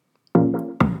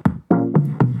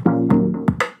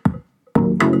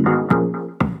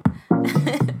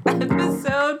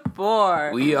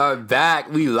4. We are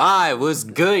back. We live. What's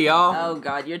good, y'all? Oh,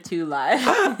 God, you're too live.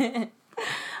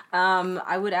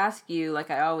 I would ask you,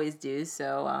 like I always do,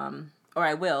 so, or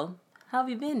I will. How have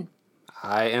you been?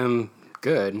 I am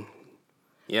good.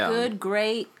 Yeah. Good,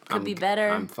 great, could be better.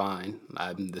 I'm fine.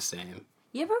 I'm the same.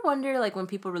 You ever wonder, like, when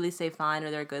people really say fine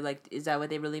or they're good, like, is that what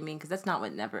they really mean? Because that's not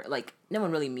what no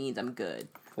one really means I'm good.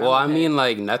 Well, I'm okay. I mean,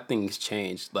 like, nothing's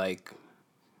changed. Like,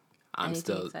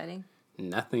 Anything exciting?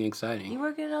 Nothing exciting. You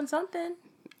working on something?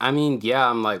 I mean, yeah,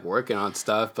 I'm, like, working on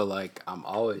stuff, but, like, I'm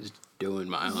always doing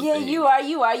my own thing. Yeah,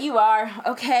 you are.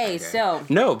 Okay, so.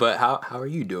 No, but how are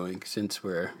you doing since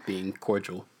we're being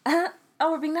cordial?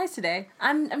 We're being nice today.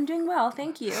 I'm doing well,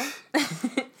 thank you.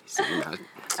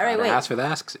 All right, wait. Ask for the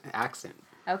accent.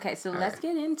 Okay, so let's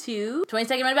get into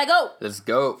 20-second run it back, go! Let's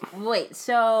go. Wait,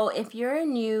 so if you're a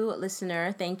new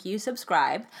listener, thank you,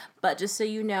 subscribe. But just so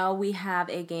you know, we have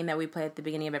a game that we play at the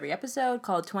beginning of every episode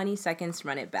called 20 Seconds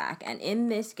Run It Back. And in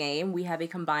this game, we have a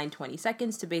combined 20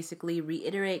 seconds to basically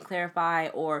reiterate, clarify,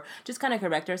 or just kind of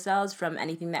correct ourselves from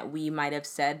anything that we might have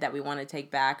said that we want to take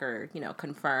back or,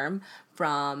 confirm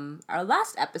from our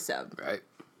last episode. Right.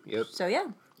 Yep. So, yeah.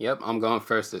 Yep, I'm going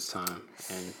first this time.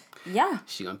 And yeah.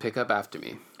 She's going to pick up after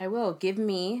me. I will. Give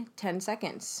me 10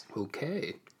 seconds.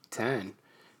 Okay. 10.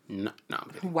 No, I'm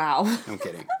kidding. Wow. I'm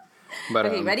kidding. But,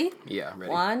 okay, ready? Yeah,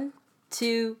 ready. 1,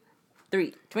 2,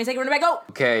 3. 20-second run it back, go!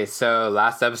 Okay, so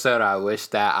last episode, I wish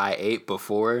that I ate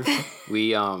before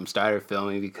we started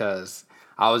filming because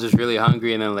I was just really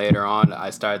hungry. And then later on, I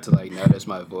started to, notice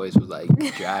my voice was,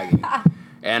 dragging.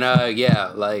 And, our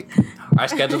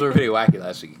schedules were pretty wacky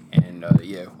last week. And, what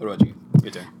about you? Your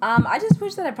turn. I just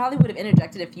wish that I probably would have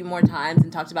interjected a few more times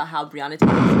and talked about how Breonna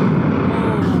Taylor.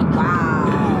 Oh,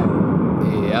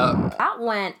 wow. Yep. That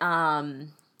went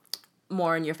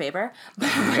more in your favor.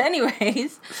 But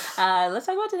anyways, let's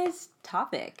talk about today's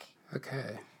topic.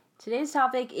 Okay. Today's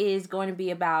topic is going to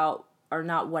be about, or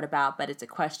not what about, but it's a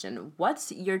question.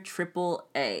 What's your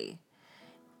AAA?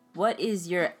 What is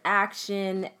your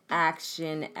action?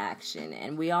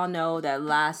 And we all know that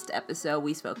last episode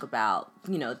we spoke about,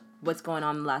 what's going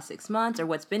on in the last 6 months or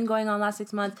what's been going on the last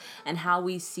 6 months and how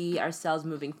we see ourselves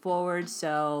moving forward.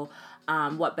 So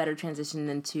what better transition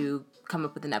than to come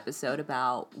up with an episode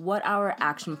about what our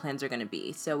action plans are going to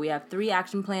be. So we have 3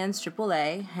 action plans,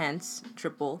 AAA, hence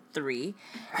 333.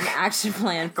 An action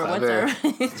plan for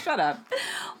shut up.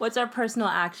 What's our personal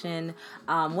action?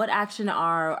 What action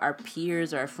are our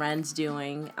peers or our friends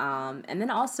doing? And then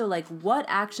also what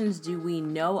actions do we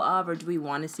know of or do we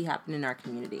want to see happen in our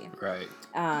community? Right.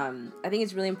 I think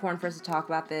it's really important for us to talk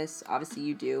about this. Obviously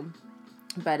you do.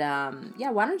 But,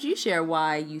 why don't you share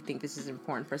why you think this is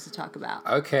important for us to talk about?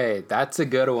 Okay, that's a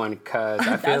good one, because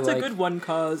I feel That's a good one,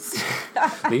 cuz.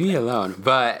 Leave me alone.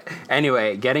 But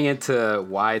anyway, getting into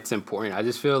why it's important, I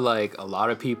just feel like a lot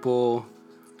of people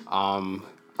are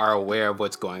aware of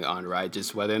what's going on, right?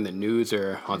 Just whether in the news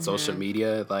or on social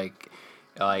media, like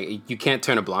you can't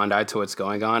turn a blind eye to what's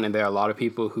going on. And there are a lot of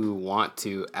people who want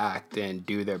to act and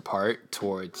do their part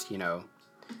towards,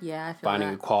 yeah, I feel finding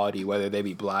equality, whether they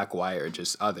be black, white, or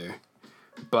just other.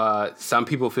 But some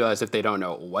people feel as if they don't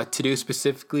know what to do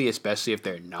specifically, especially if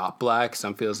they're not black.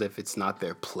 Some feel as if it's not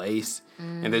their place.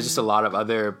 And there's just a lot of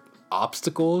other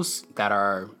obstacles that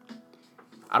are,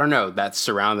 that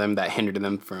surround them, that hinder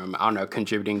them from,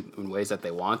 contributing in ways that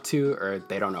they want to, or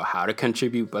they don't know how to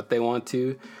contribute, but they want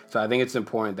to. So I think it's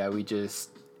important that we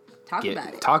just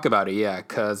talk about it, yeah,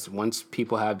 because once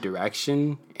people have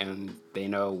direction and they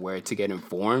know where to get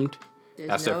informed,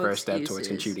 that's their first step towards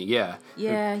contributing. Yeah,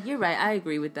 you're right. I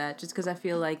agree with that. Just because I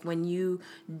feel like when you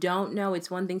don't know,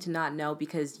 it's one thing to not know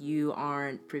because you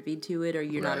aren't privy to it or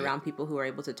you're not around people who are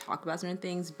able to talk about certain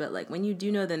things. But when you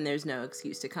do know, then there's no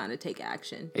excuse to kind of take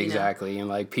action. Exactly.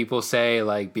 And people say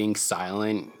being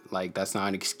silent, that's not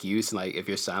an excuse. And if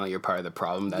you're silent, you're part of the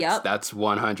problem. That's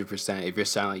 100%. If you're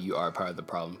silent, you are part of the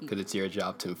problem because it's your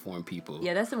job to inform people.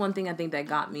 Yeah, that's the one thing I think that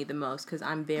got me the most because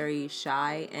I'm very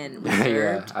shy and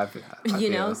reserved.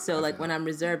 When I'm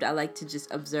reserved, I like to just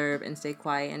observe and stay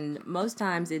quiet. And most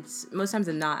times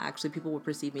than not, actually, people will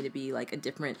perceive me to be a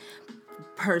different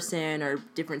person or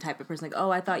different type of person.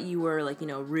 I thought you were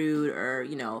rude or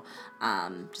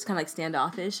just kind of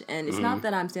standoffish. And it's not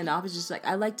that I'm standoffish, just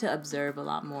I like to observe a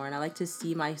lot more and I like to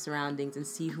see my surroundings and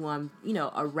see who I'm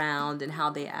around and how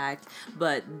they act.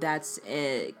 But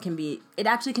it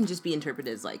actually can just be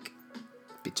interpreted as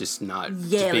just not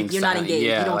you're silent. not engaged,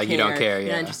 yeah, you don't care,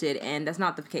 you're not interested, and that's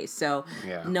not the case. So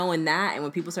knowing that, and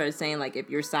when people started saying if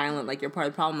you're silent, you're part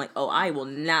of the problem, I will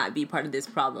not be part of this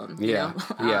problem. You know?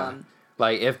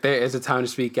 If there is a time to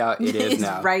speak out, it is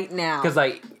now. Right now.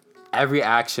 Because every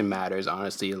action matters,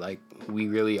 honestly. we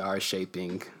really are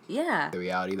shaping yeah the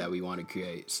reality that we want to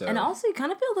create. So and also you kind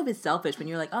of feel a little bit selfish when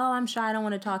you're like, oh, I'm shy, I don't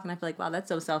want to talk, and I feel like, wow, that's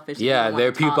so selfish. Yeah, there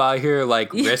are people out here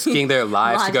like risking their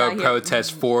lives to go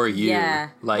protest for you. Yeah.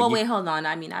 Like, well, wait, hold on.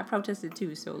 I mean, I protested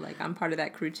too, so like I'm part of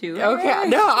that crew too. Okay,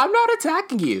 no, I'm not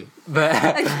attacking you, but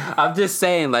I'm just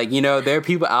saying, like, you know, there are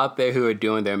people out there who are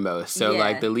doing their most. So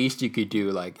like, the least you could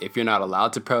do, like, if you're not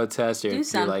allowed to protest or do if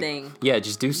something. you're like, yeah,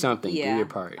 just do something. Yeah, do your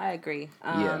part. I agree.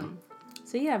 Yeah.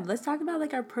 So yeah, let's talk about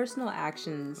like our personal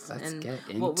actions and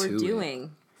what we're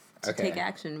doing to take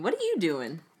action. What are you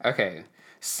doing? Okay.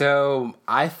 So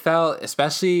I felt,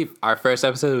 especially our first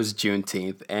episode was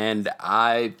Juneteenth, and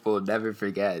I will never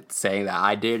forget saying that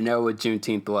I didn't know what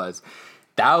Juneteenth was.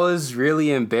 That was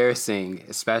really embarrassing,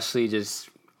 especially just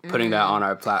putting that on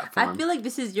our platform. I feel like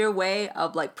this is your way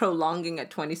of like prolonging a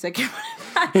 20-second.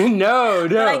 No.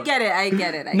 But I get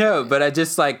it. But I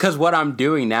just like, because what I'm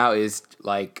doing now is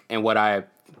like, and what I'm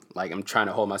trying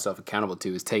to hold myself accountable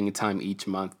to is taking time each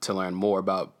month to learn more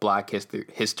about Black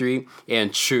history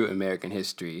and true American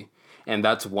history. And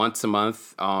that's once a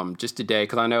month, just a day,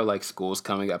 because I know like school's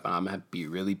coming up and I'm going to be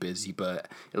really busy, but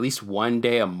at least one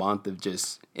day a month of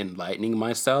just enlightening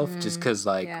myself, just because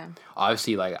like,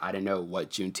 obviously like I didn't know what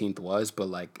Juneteenth was, but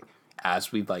like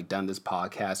as we've like done this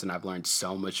podcast and I've learned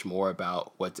so much more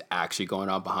about what's actually going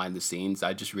on behind the scenes,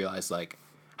 I just realized like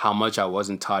how much I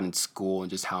wasn't taught in school and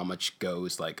just how much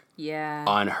goes like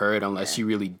unheard unless you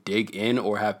really dig in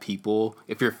or have people,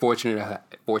 if you're fortunate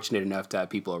enough to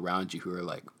have people around you who are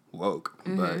like woke.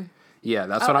 But yeah,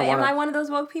 that's what I want. Am I one of those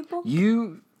woke people?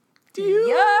 You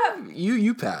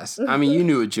passed. I mean, you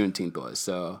knew what Juneteenth was,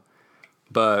 so.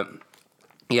 But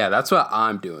yeah, that's what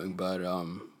I'm doing. But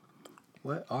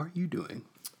what are you doing?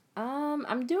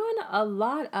 I'm doing a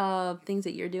lot of things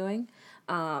that you're doing.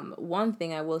 One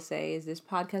thing I will say is this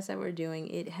podcast that we're doing,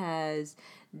 it has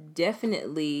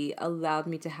definitely allowed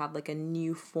me to have like a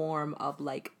new form of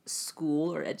like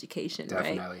school or education,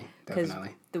 right? Because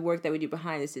the work that we do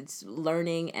behind this, it's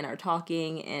learning and our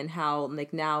talking and how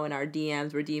like now in our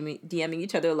DMs we're DMing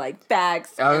each other like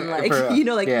facts and like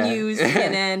news,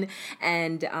 CNN,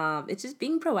 and it's just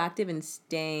being proactive and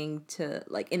staying to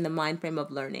like in the mind frame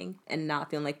of learning and not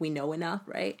feeling like we know enough,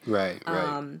 right? Right.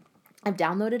 I've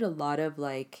downloaded a lot of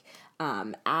like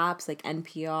apps like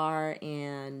NPR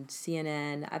and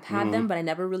CNN. I've had them, but I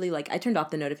never really I turned off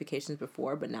the notifications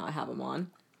before, but now I have them on.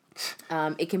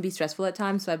 It can be stressful at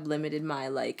times, so I've limited my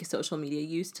like social media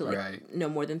use to no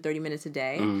more than 30 minutes a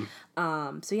day.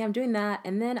 So yeah, I'm doing that,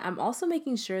 and then I'm also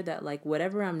making sure that like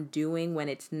whatever I'm doing when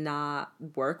it's not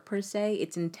work per se,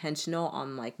 it's intentional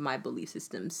on like my belief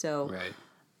system. So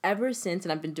ever since,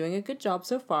 and I've been doing a good job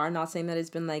so far. Not saying that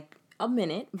it's been like a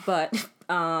minute, but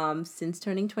since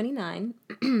turning 29,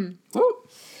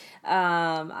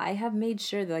 I have made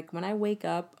sure that like when I wake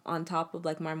up, on top of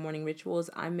like my morning rituals,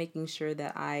 I'm making sure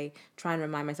that I try and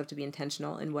remind myself to be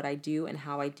intentional in what I do and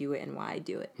how I do it and why I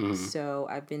do it. So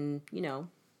I've been,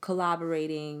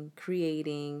 collaborating,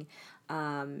 creating,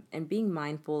 and being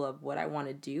mindful of what I want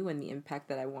to do and the impact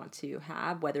that I want to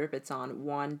have, whether if it's on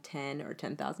 1, 10, or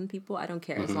 10,000 people, I don't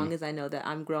care. As long as I know that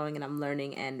I'm growing and I'm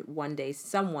learning, and one day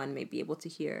someone may be able to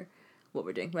hear what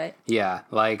we're doing, right? Yeah,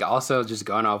 like also just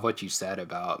going off what you said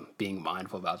about being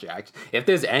mindful about your actions. If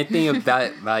there's anything of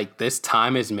that, like this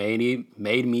time has made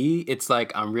me, it's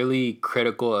like I'm really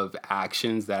critical of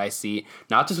actions that I see,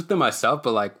 not just within myself,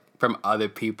 but like from other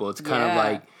people. It's kind of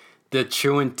like the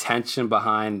true intention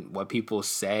behind what people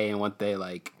say and what they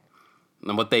like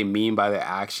and what they mean by their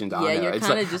actions. I don't know. It's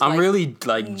like I'm really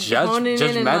like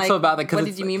judgmental about that. What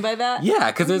did you mean by that? Yeah,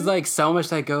 because there's like so much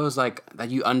that goes like that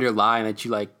you underline that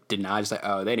you like deny. Just like,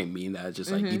 oh, they didn't mean that.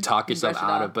 Just like you talk yourself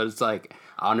out of. But it's like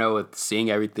I don't know, with seeing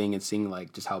everything and seeing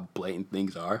like just how blatant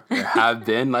things are or have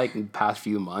been like in the past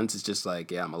few months, it's just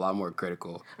like I'm a lot more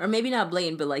critical. Or maybe not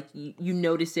blatant, but like you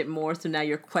notice it more, so now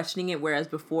you're questioning it, whereas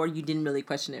before you didn't really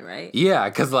question it, right? Yeah,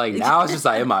 because like now it's just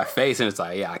like in my face, and it's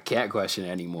like I can't question it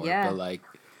anymore. Yeah. But like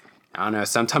I don't know,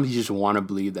 sometimes you just want to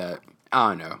believe that. I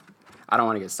don't know. I don't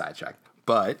want to get sidetracked,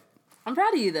 but I'm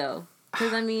proud of you though,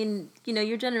 because I mean,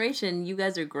 your generation, you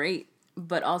guys are great,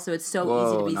 but also it's so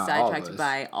easy to be sidetracked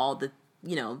by all the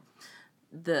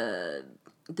the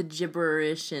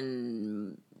gibberish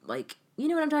and like you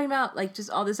know what I'm talking about, like just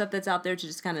all this stuff that's out there to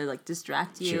just kind of like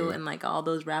distract you, and like all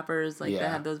those rappers like that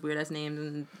have those weird ass names,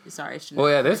 and sorry I shouldn't. Well,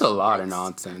 yeah, there's a lot of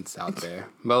nonsense out there,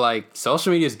 but like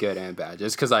social media is good and bad,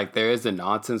 just because like there is the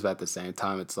nonsense, but at the same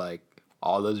time it's like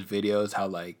all those videos how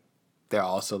like they're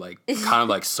also like kind of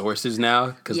like sources now,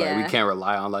 because like we can't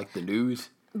rely on like the news.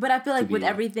 But I feel like with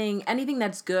anything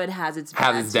that's good has its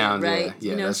bad, downs, right?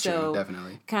 Yeah, that's true,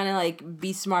 definitely. Kind of like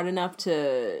be smart enough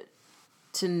to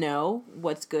to know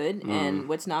what's good and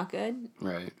what's not good.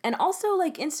 Right. And also,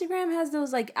 like, Instagram has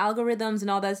those, like, algorithms and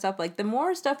all that stuff. Like, the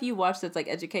more stuff you watch that's, like,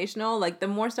 educational, like, the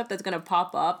more stuff that's going to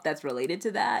pop up that's related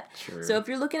to that. Sure. So if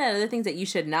you're looking at other things that you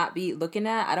should not be looking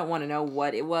at, I don't want to know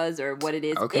what it was or what it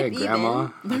is. Okay, if Grandma.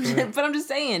 Even. But I'm just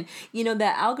saying, you know,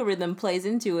 that algorithm plays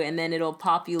into it, and then it'll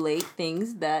populate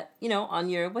things that, you know, on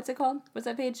your, what's it called? What's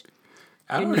that page?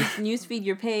 Your news feed,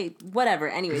 your page, whatever.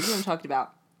 Anyways, you know what I'm talking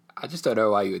about. I just don't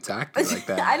know why you attacked me like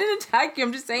that. I didn't attack you.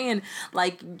 I'm just saying,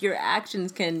 like, your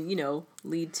actions can, you know,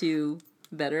 lead to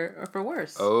better or for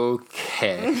worse.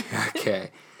 Okay.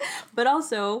 Okay. But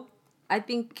also, I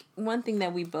think one thing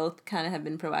that we both kind of have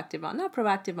been proactive on, not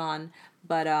proactive on,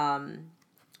 but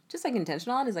just, like,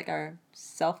 intentional on is, like, our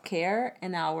self-care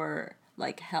and our,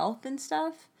 like, health and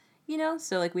stuff, you know?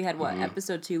 So, like, we had,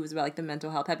 episode 2 was about, like, the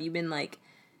mental health. Have you been, like,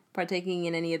 partaking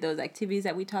in any of those activities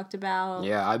that we talked about?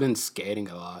 Yeah, I've been skating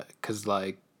a lot because,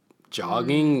 like,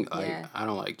 jogging, yeah. I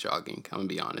don't like jogging, I'm gonna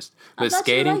be honest. But I thought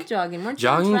skating, you liked jogging. Weren't you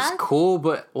on jogging's track? cool,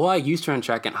 but, well, I used to run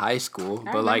track in high school,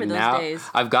 but, like, remember those now days.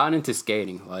 I've gotten into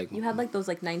skating. Like, You had, like, those,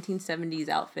 like, 1970s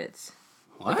outfits.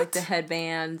 what? Like, the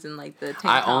headbands and, like, the tank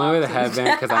I tops. only wear the and-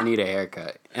 headband because I need a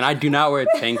haircut. And I do not wear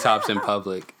tank tops in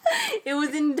public. It was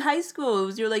in high school. It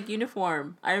was your, like,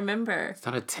 uniform. I remember. It's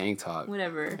not a tank top.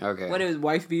 Whatever. Okay. What, it was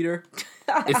wife beater?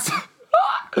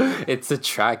 It's a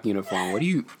track uniform. What do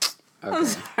you... Okay.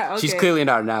 sorry, She's okay. clearly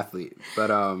not an athlete, but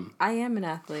I am an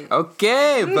athlete.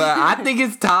 okay, but I think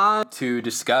it's time to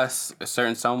discuss a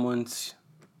certain someone's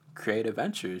creative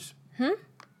ventures.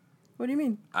 What do you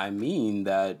mean? I mean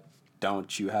that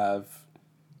don't you have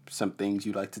some things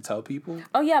you'd like to tell people?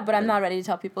 Oh, yeah, but I'm not ready to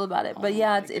tell people about it. But,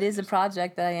 yeah, my it is a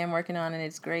project that I am working on, and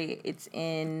it's great. It's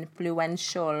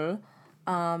influential.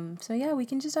 So, yeah, we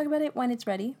can just talk about it when it's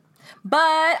ready. But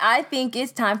I think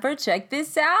it's time for Check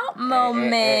This Out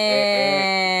moment.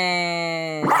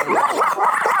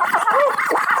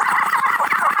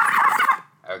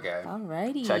 Okay.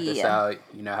 Alrighty. Check this out.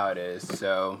 You know how it is.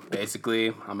 So basically,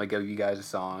 I'm gonna give you guys a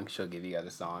song. She'll give you guys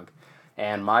a song.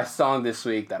 And my song this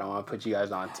week that I want to put you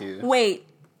guys on to. Wait,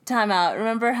 time out.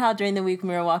 Remember how during the week when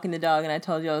we were walking the dog and I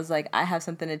told you I was like, I have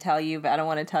something to tell you, but I don't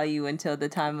want to tell you until the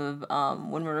time of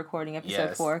when we're recording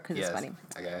episode 4 because it's funny.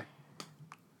 Okay.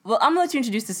 Well, I'm gonna let you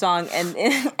introduce the song and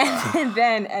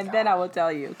then I will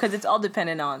tell you because it's all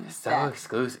dependent on So that.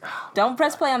 exclusive. Oh, Don't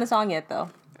press play on the song yet though.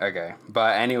 okay.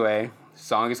 But anyway,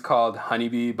 song is called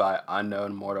Honeybee by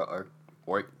Unknown Mortal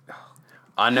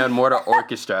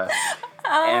Orchestra.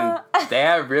 And they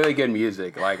have really good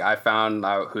music. Like, I found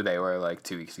out who they were like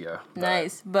 2 weeks ago. But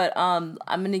Nice, but I'm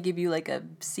gonna give you like a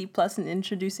C+ in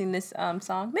introducing this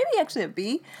song. Maybe actually a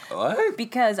B, What?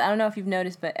 because I don't know if you've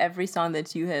noticed, but every song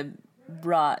that you have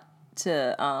brought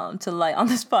to light on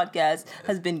this podcast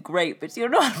has been great, but you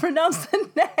don't know how to pronounce the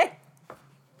name.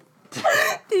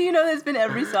 Do you know that's been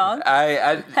every song?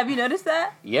 I Have you noticed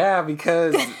that? yeah,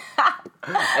 because it's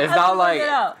not like it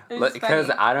out. It was because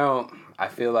funny. I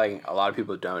feel like a lot of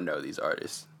people don't know these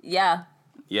artists. Yeah,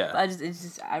 Yeah. it's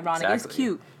just ironic. It's Exactly.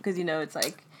 cute because you know it's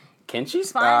like Can she?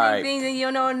 finding things and you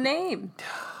don't know a name,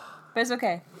 but it's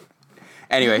okay.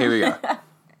 Anyway, here we go.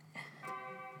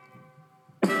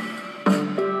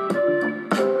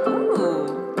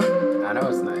 Ooh, I know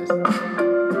it's nice.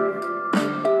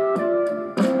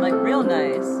 like real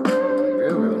nice.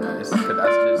 Real nice. Cause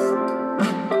that's just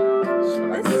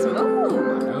what I It's do. smooth.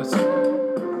 I know it's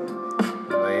smooth.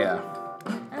 But yeah.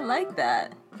 I like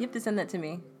that. You have to send that to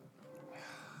me.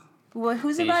 What?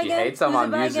 Who's See, it by she again? hates them Who's on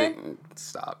it by music. again?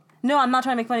 Stop. No, I'm not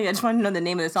trying to make fun of you. I just want to know the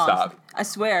name of the song. Stop. I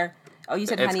swear. Oh, you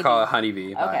said It's Honeybee. called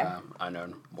Honeybee by Okay.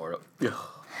 Unknown Mortal.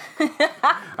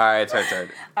 Alright, it's her turn.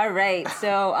 All right.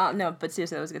 So, no, but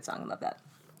seriously, that was a good song. I love that.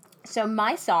 So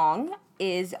my song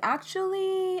is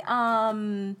actually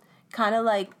kind of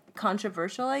like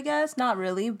controversial, I guess. Not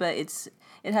really, but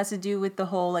it has to do with the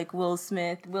whole like Will and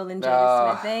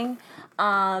Jada Smith thing.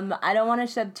 I don't want to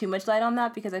shed too much light on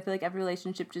that because I feel like every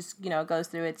relationship just, goes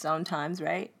through its own times,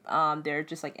 right? They're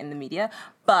just like in the media.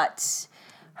 But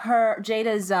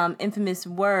Jada's infamous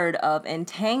word of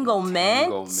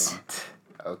entanglement.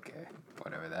 Okay,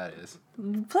 whatever that is.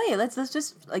 Play it. Let's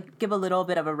just like give a little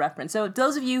bit of a reference. So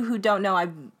those of you who don't know,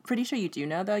 I'm pretty sure you do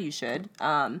know though. You should.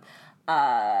 So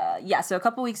a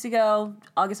couple weeks ago,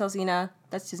 August Alsina,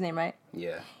 that's his name, right?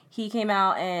 Yeah. He came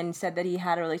out and said that he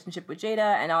had a relationship with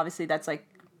Jada, and obviously that's like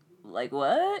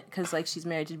what? Because like she's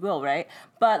married to Will, right?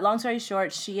 But long story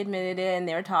short, she admitted it, and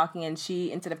they were talking, and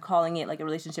she, instead of calling it like a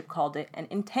relationship, called it an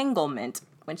entanglement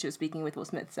when she was speaking with Will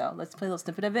Smith. So let's play a little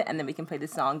snippet of it, and then we can play the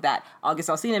song that August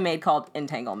Alsina made called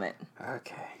Entanglement.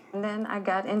 Okay. And then I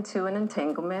got into an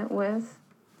entanglement with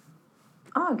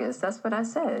August. That's what I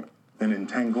said. An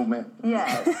entanglement?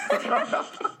 Yes.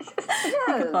 Yes.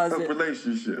 A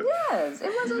relationship. Yes, it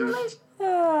was a relationship.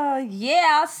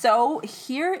 Yeah, so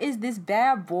here is this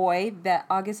bad boy that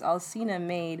August Alsina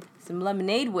made some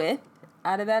lemonade with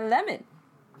out of that lemon.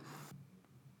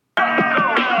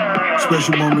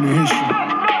 Special moment in history.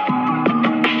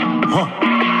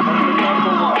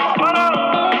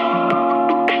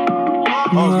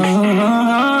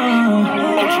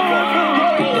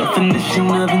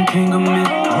 Definition of entanglement.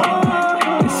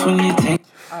 It's when you take.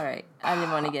 All right, I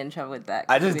didn't want to get in trouble with that.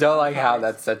 I just don't like how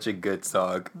that's such a good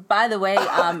song. By the way,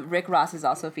 Rick Ross is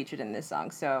also featured in this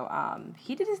song, so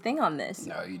he did his thing on this.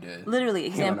 No, you did. Literally,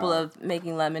 example of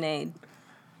making lemonade,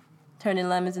 turning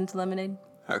lemons into lemonade.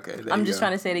 Okay, I'm just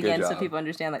trying to say it again so people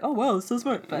understand. Like, oh wow, it's so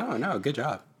smart. But no, good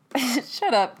job.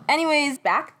 Shut up. Anyways,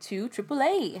 back to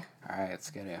AAA. All right,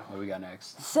 let's get it. What do we got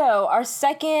next? So our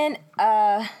second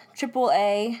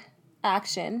AAA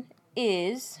action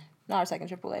is not our second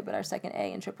AAA, but our second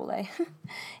A in AAA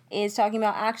is talking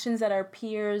about actions that our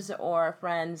peers or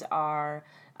friends are,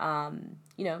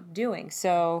 doing.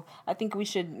 So I think we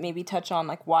should maybe touch on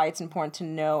like why it's important to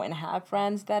know and have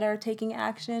friends that are taking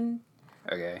action.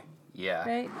 Okay. Yeah.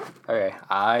 Right? Okay.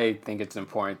 I think it's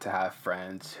important to have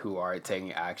friends who are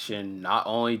taking action, not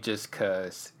only just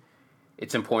because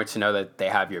it's important to know that they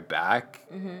have your back,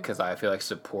 because I feel like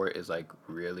support is like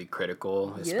really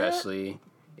critical, especially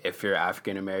if you're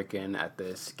African American at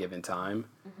this given time.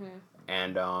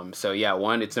 And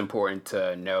one, it's important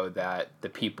to know that the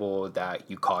people that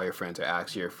you call your friends are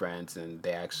actually your friends, and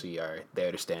they actually are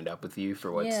there to stand up with you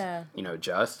for what's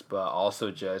just. But also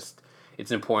just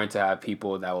it's important to have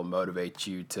people that will motivate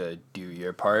you to do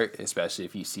your part, especially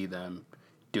if you see them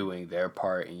doing their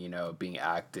part and, being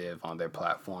active on their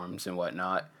platforms and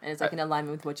whatnot. And it's like in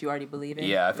alignment with what you already believe in.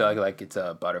 Yeah, I feel like it's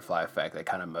a butterfly effect that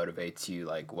kind of motivates you,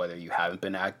 like whether you haven't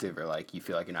been active or like you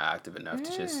feel like you're not active enough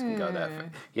to just go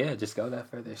that just go that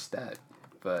further step.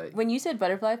 But when you said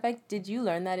butterfly effect, did you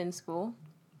learn that in school?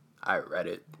 I read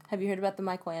it. Have you heard about the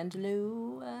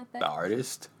Michelangelo effect? The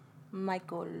artist?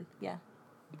 Michael, yeah.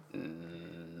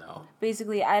 No.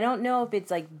 Basically, I don't know if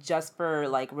it's like just for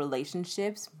like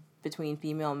relationships between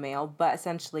female and male, but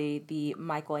essentially the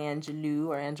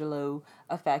Angelo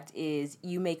effect is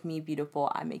you make me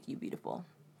beautiful, I make you beautiful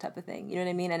type of thing. You know what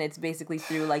I mean? And it's basically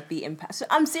through like the impact. So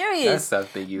I'm serious. That's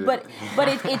something you. But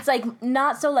it's like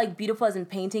not so like beautiful as in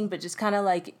painting, but just kind of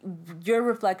like your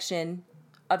reflection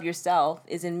of yourself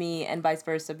is in me and vice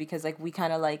versa, because like we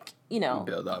kind of like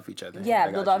build off each other. Yeah,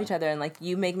 build off each other, and like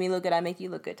you make me look good, I make you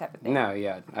look good type of thing. No,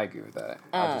 yeah, I agree with that.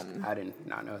 I did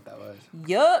not know what that was.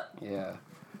 Yup. Yeah.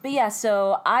 But yeah,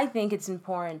 so I think it's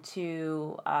important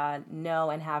to know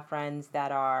and have friends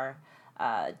that are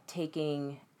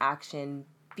taking action,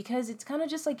 because it's kind of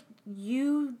just like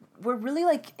we're really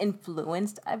like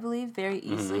influenced, I believe, very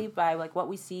easily by like what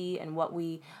we see and what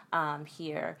we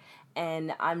hear.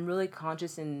 And I'm really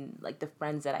conscious in like the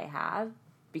friends that I have,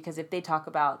 because if they talk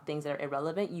about things that are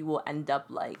irrelevant, you will end up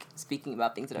like speaking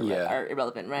about things that are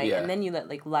irrelevant, right? Yeah. And then you let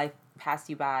like life pass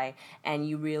you by and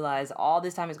you realize all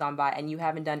this time has gone by and you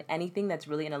haven't done anything that's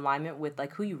really in alignment with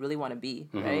like who you really want to be,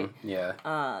 right? Yeah.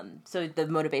 So the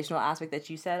motivational aspect that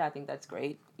you said, I think that's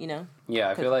great, Yeah,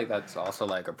 I feel like that's also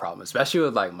like a problem, especially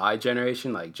with like my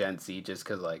generation, like Gen Z, just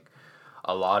because like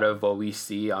a lot of what we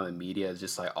see on the media is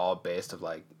just like all based of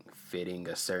like fitting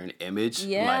a certain image.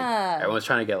 Yeah. Like everyone's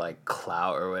trying to get like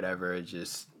clout or whatever,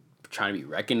 just trying to be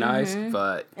recognized,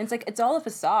 but and it's like it's all a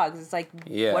facade. It's like,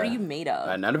 what are you made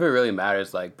of? None of it really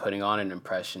matters. Like putting on an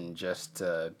impression just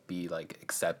to be like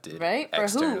accepted, right? For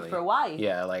externally. who? For why?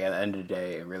 Yeah, like at the end of the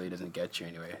day, it really doesn't get you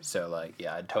anywhere. So like,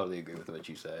 yeah, I totally agree with what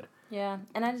you said. Yeah,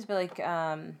 and I just feel like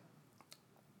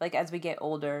as we get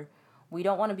older, we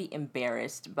don't want to be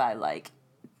embarrassed by like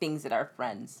things that our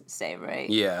friends say, right?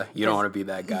 Yeah, you don't want to be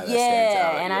that guy that stands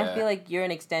out. And I feel like you're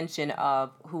an extension of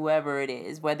whoever it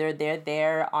is, whether they're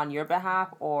there on your behalf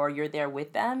or you're there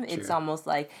with them. True. It's almost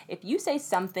like if you say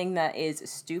something that is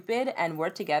stupid and we're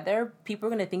together, people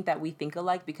are going to think that we think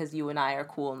alike because you and I are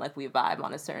cool and like we vibe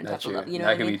on a certain type of level. You know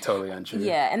that can be totally untrue.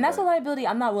 Yeah, and that's a liability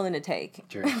I'm not willing to take.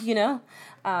 True. Yeah,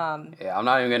 I'm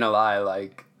not even going to lie,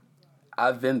 like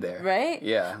I've been there. Right?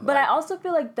 Yeah. But I also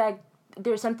feel like that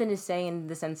there's something to say in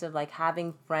the sense of like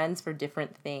having friends for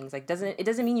different things. Like it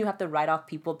doesn't mean you have to write off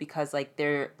people because like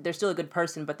they're still a good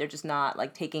person, but they're just not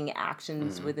like taking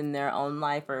actions within their own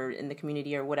life or in the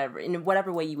community or whatever, in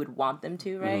whatever way you would want them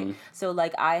to, right? So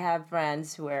like I have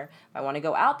friends where if I want to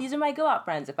go out, these are my go out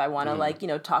friends. If I want to like,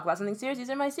 talk about something serious, these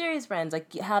are my serious friends.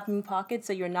 Like having pockets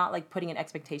so you're not like putting an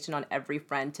expectation on every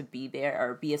friend to be there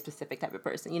or be a specific type of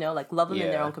person, like love them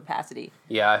in their own capacity.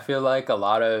 Yeah, I feel like a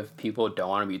lot of people don't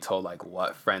want to be told like like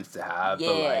what friends to have. But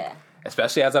like, Yeah.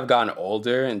 especially as I've gotten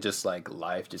older and just like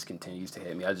life just continues to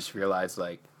hit me, I just realized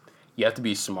like you have to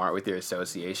be smart with your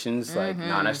associations. Like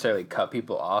not necessarily cut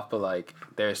people off, but like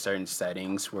there are certain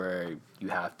settings where you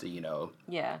have to,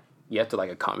 Yeah. you have to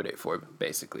like accommodate for it,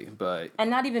 basically. But And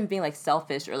not even being like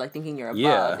selfish or like thinking you're above.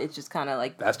 Yeah. It's just kind of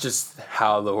like. that's just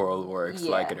how the world works,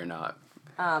 Yeah. like it or not.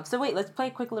 So wait, let's play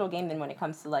a quick little game then when it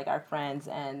comes to like our friends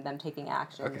and them taking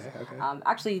actions. Okay.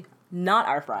 Actually, not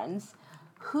our friends.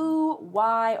 Who,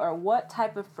 why, or what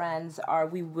type of friends are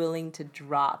we willing to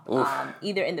drop?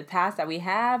 Either in the past that we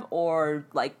have or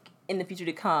like in the future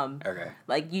to come. Okay.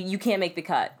 Like you can't make the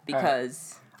cut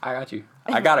because. I got you.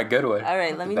 I got a good one. All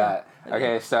right, let me know.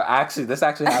 Okay, so this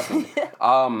actually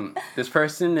happened. This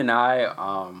person and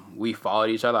I, we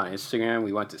followed each other on Instagram.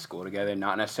 We went to school together.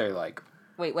 Not necessarily like.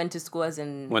 Wait, went to school as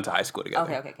in. Went to high school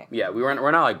together. Okay. Yeah, we're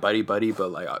not like buddy,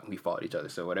 but like we followed each other.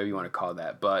 So whatever you want to call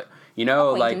that. But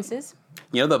like.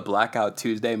 The Blackout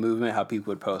Tuesday movement, how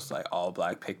people would post like all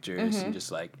black pictures and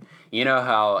just like,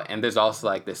 how, and there's also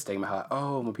like this stigma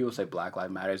how, when people say Black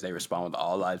Lives Matters, they respond with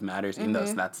All Lives Matters, even though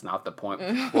that's not the point.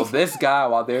 Well, this guy,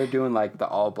 while they're doing like the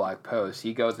all black post,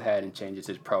 he goes ahead and changes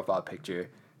his profile picture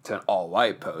to an all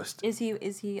white post. Is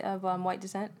he of white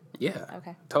descent? Yeah.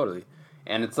 Okay. Totally.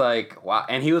 And it's like, wow.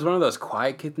 And he was one of those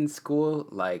quiet kids in school.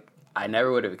 Like, I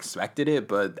never would have expected it,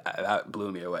 but that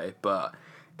blew me away. But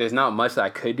there's not much that I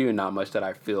could do and not much that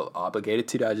I feel obligated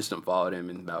to. I just unfollowed him,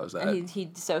 and that was that. And he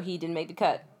didn't make the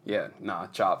cut. Yeah,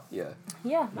 chop. Yeah.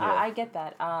 Yeah. I get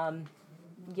that.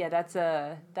 Yeah,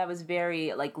 that was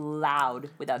very like loud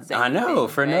without saying. I know anything,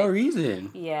 for right? no reason.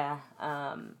 Yeah.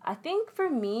 I think for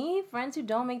me, friends who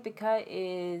don't make the cut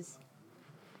is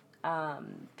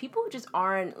people who just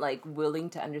aren't like willing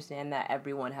to understand that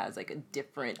everyone has like a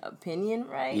different opinion,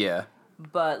 right? Yeah.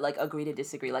 But like agree to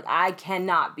disagree. Like I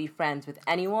cannot be friends with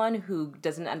anyone who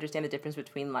doesn't understand the difference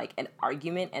between like an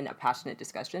argument and a passionate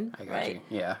discussion. I got right?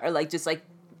 you. Yeah. Or like just like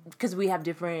because we have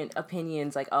different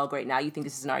opinions. Like, oh great, now you think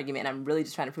this is an argument, and I'm really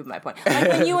just trying to prove my point. Like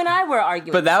when you and I were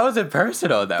arguing. But that wasn't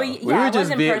personal though. But, we were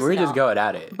just going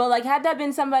at it. But like, had that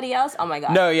been somebody else, oh my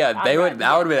god. No, yeah, that would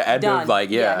have been the end of like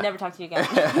never talk to you again.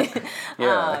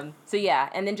 Yeah. So yeah,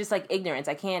 and then just like ignorance.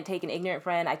 I can't take an ignorant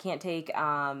friend. I can't take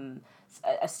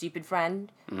a stupid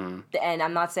friend. And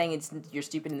I'm not saying you're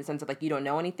stupid in the sense of like you don't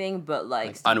know anything, but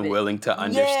like unwilling to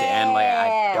understand. Yeah. Like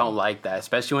I don't like that,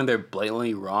 especially when they're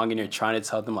blatantly wrong and you're trying to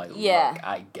tell them like, look,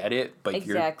 I get it, but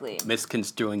you're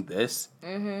misconstruing this.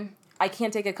 I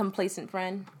can't take a complacent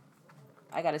friend.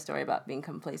 I got a story about being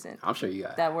complacent. I'm sure you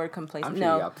got that word complacent. I'm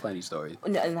sure you got plenty of stories.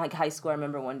 In like high school, I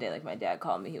remember one day like my dad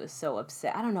called me. He was so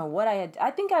upset. I don't know what I had.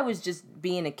 I think I was just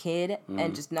being a kid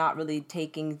and just not really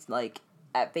taking like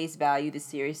at face value the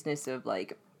seriousness of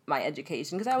like my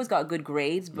education because I always got good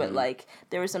grades, but like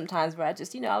there were some times where I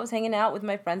just I was hanging out with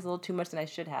my friends a little too much than I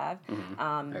should have.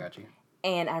 I got you.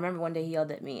 And I remember one day he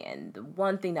yelled at me, and the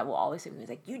one thing that will always say to me is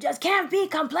like, "You just can't be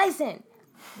complacent."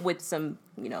 With some,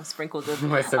 sprinkles of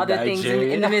other things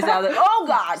in the midst. I was like, oh,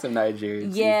 God. Some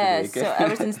Nigerians. Yeah, so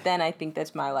ever since then, I think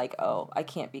that's my, like, I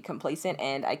can't be complacent,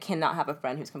 and I cannot have a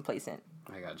friend who's complacent.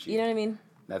 I got you. You know what I mean?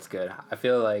 That's good. I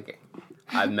feel like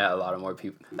I've met a lot of more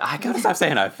people. I gotta stop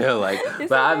saying I feel like.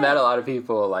 But I've met a lot of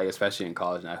people, like, especially in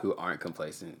college now, who aren't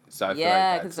complacent. So I feel like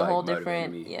that's, because it's a whole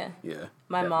different, me. Yeah.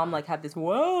 My definitely. mom, like, had this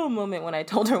whoa moment when I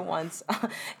told her once.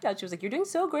 She was like, you're doing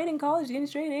so great in college, you're getting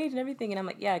straight A's and everything. And I'm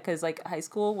like, yeah, because, like, high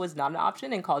school was not an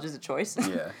option and college is a choice.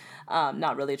 Yeah.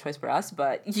 Not really a choice for us,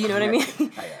 but you know what I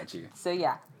mean? I got you. So,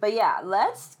 yeah. But, yeah,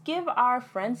 let's give our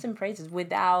friends some praises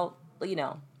without,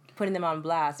 putting them on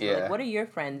blast. But, like, what are your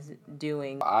friends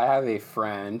doing? I have a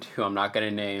friend who I'm not going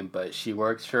to name, but she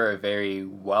works for a very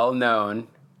well-known,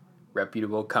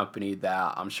 reputable company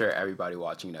that I'm sure everybody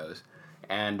watching knows.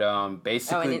 And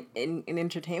basically... in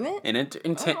entertainment? In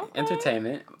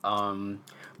entertainment.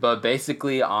 But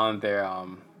basically on their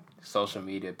social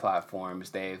media platforms,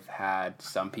 they've had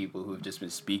some people who've just been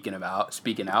speaking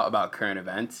out about current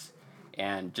events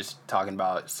and just talking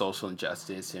about social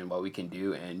injustice and what we can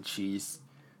do. And she's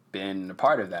been a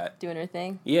part of that. Doing her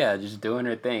thing? Yeah, just doing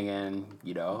her thing. And,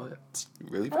 it's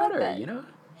really proud of her, Yeah.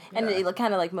 And it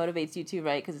kind of like motivates you too,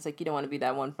 right? Because it's like you don't want to be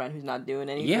that one friend who's not doing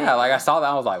anything. Yeah, like I saw that,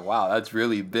 I was like, wow, that's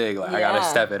really big. Like I gotta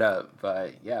step it up.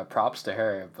 But yeah, props to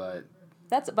her. But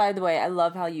that's, by the way, I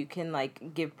love how you can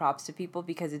like give props to people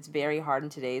because it's very hard in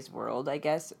today's world, I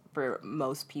guess, for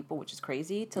most people, which is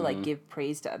crazy, to like give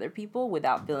praise to other people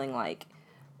without feeling like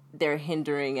they're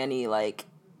hindering any like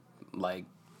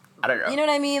I don't know. You know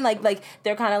what I mean? Like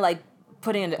they're kind of like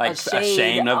putting a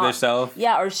shade of themselves.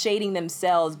 Yeah, or shading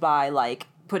themselves by like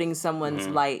putting someone's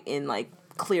light in like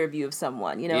clear view of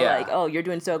someone, you know, Yeah. like, oh, you're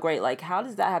doing so great. Like, how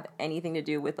does that have anything to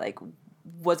do with like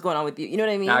what's going on with you? You know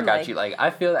what I mean? I got you. Like, I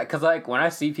feel that because, like, when I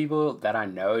see people that I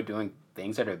know doing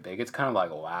things that are big, it's kind of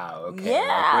like, wow, okay, like,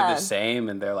 Yeah. we're the same,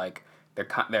 and they're like,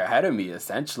 they're ahead of me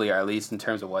essentially, or at least in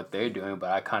terms of what they're doing. But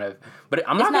I'm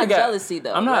not gonna not get jealousy,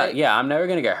 though, I'm not. right? Yeah, I'm never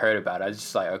gonna get hurt about it. It's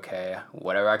just like, okay,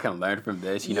 whatever I can learn from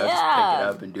this, you know, just pick Yeah. it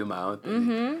up and do my own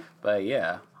thing. But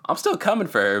yeah. I'm still coming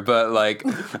for her, but like,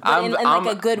 I'm in, like,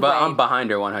 a good but way. I'm behind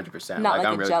her 100%. Not like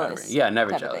I'm a really jealous kind of her. Yeah,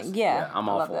 never type of jealous. thing. Yeah, I'm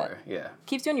I all love for that. her. Yeah,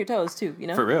 Keeps you on your toes too, you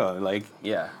know. for real. Like,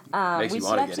 yeah, makes We you should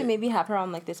want to get actually it. maybe have her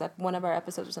on like this one of our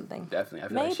episodes or something. Definitely, I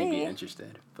feel like she'd be Maybe.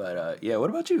 interested. But yeah, what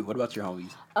about you? What about your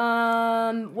homies?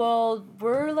 Well,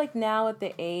 we're like now at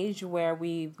the age where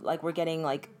we're getting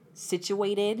like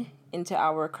situated into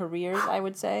our careers, I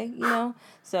would say, you know?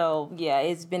 So, yeah,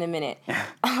 it's been a minute.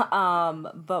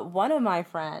 But one of my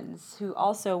friends who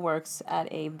also works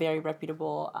at a very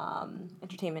reputable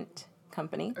entertainment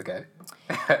company Okay.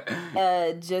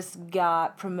 just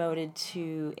got promoted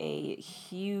to a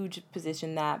huge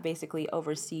position that basically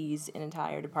oversees an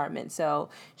entire department. So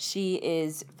she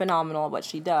is phenomenal at what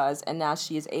she does, and now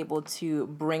she is able to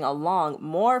bring along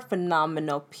more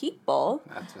phenomenal people.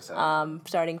 That's what's up.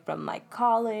 Starting from like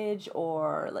college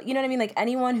or like, you know what I mean, like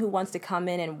anyone who wants to come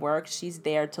in and work, she's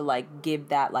there to like give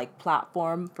that like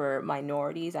platform for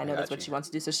minorities. I know that's got what you. she wants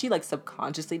to do, so she like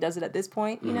subconsciously does it at this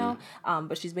point, you know.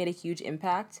 But she's made a huge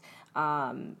impact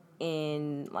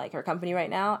in like her company right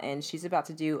now, and she's about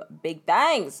to do big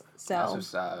things. That's So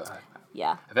what's up.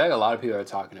 yeah. I feel like a lot of people are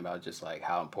talking about just like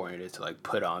how important it is to like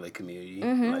put on the community,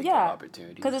 like give Yeah,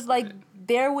 opportunities. because it's like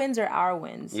their wins are our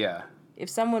wins. yeah, If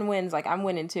someone wins, like I'm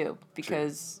winning too,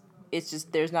 because it's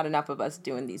just there's not enough of us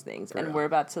doing these things, and real. we're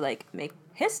about to like make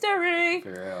history.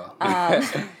 for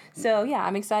real. So yeah,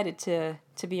 I'm excited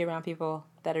to be around people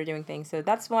that are doing things. So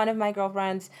that's one of my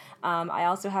girlfriends. I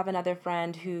also have another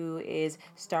friend who is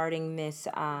starting this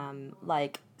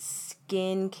like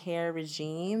skincare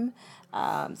regime.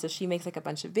 So she makes like a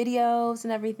bunch of videos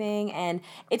and everything, and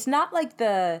it's not like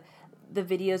the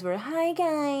videos where, hi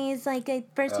guys, like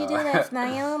first you do this, now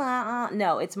you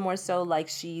no, it's more so like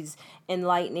she's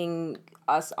enlightening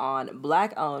us on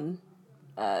Black owned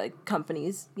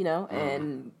companies, you know,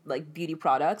 and like beauty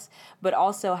products, but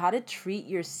also how to treat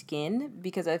your skin,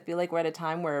 because I feel like we're at a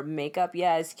time where makeup,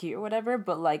 yeah, is cute or whatever,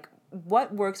 but like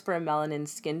what works for a melanin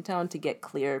skin tone to get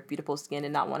clear, beautiful skin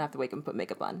and not want to have to wake up and put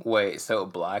makeup on? Wait, so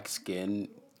black skin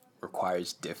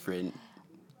requires different.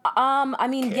 I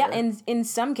mean, yeah, Care? in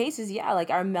some cases, yeah,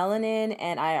 like our melanin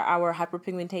and our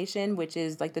hyperpigmentation, which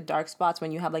is like the dark spots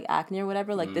when you have like acne or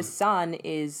whatever, like the sun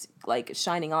is like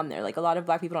shining on there. Like a lot of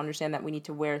Black people don't understand that we need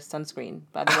to wear sunscreen,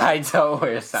 by the way. I don't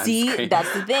wear sunscreen. See,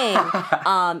 that's the thing.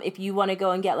 If you want to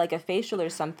go and get like a facial or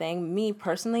something, me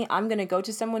personally, I'm going to go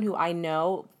to someone who I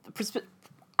know.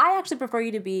 I actually prefer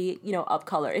you to be, you know, up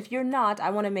color. If you're not,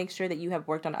 I want to make sure that you have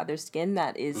worked on other skin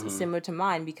that is similar to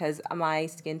mine, because my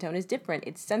skin tone is different.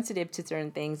 It's sensitive to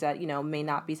certain things that, you know, may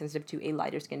not be sensitive to a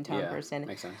lighter skin tone person.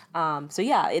 Makes sense. So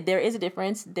yeah, there is a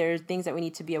difference. There's things that we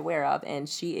need to be aware of, and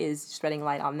she is spreading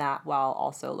light on that while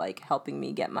also like helping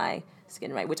me get my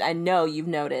skin right, which I know you've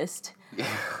noticed.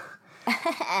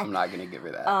 I'm not gonna give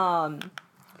her that.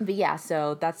 But yeah,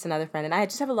 so that's another friend, and I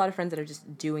just have a lot of friends that are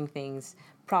just doing things,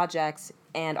 projects,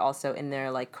 and also in their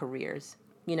like careers,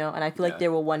 you know. And I feel like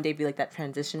there will one day be like that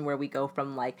transition where we go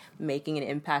from like making an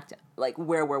impact like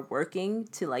where we're working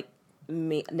to like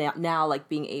now like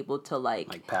being able to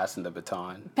like passing the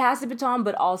baton. pass the baton,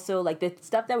 but also like the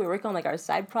stuff that we work on, like our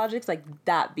side projects, like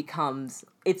that becomes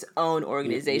its own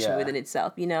organization Yeah. within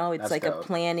itself, you know. It's That's like dope. a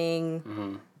planning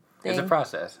thing. It's a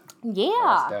process. Yeah.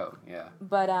 That's dope. Yeah.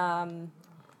 But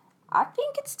I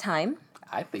think it's time.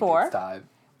 I think For? it's time.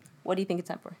 What do you think it's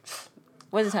time for?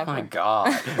 What is it time Oh for? my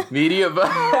God. Media.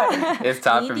 It's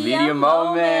time for Media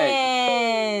Moment.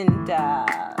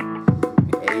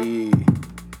 Hey.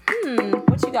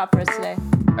 What you got for us today?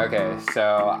 Okay,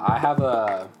 so I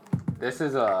have this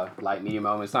is a light media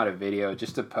moment. It's not a video,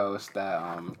 just a post that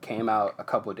came out a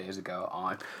couple of days ago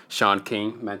on Sean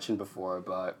King, mentioned before,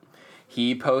 but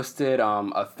he posted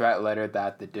a threat letter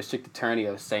that the district attorney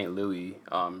of St. Louis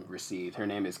received. Her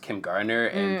name is Kim Gardner.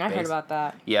 And I heard about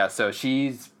that. Yeah, so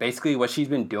she's basically what she's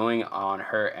been doing on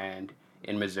her end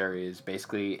in Missouri is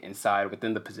basically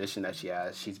within the position that she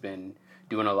has. She's been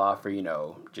doing a lot for, you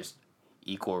know, just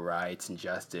equal rights and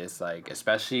justice, like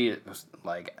especially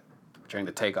like during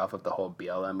the takeoff of the whole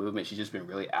BLM movement. She's just been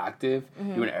really active,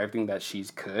 doing everything that she's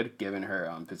could given her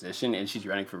position, and she's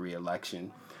running for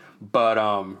re-election. But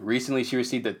recently she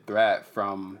received a threat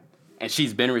from and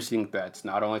she's been receiving threats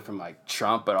not only from like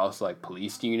Trump but also like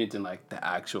police units and like the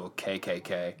actual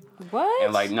KKK. What?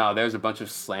 And like no, there's a bunch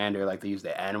of slander, like they use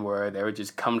the N-word. They were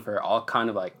just coming for her, all kind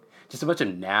of like just a bunch of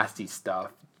nasty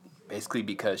stuff, basically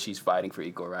because she's fighting for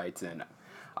equal rights. And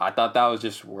I thought that was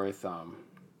just worth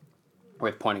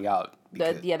pointing out.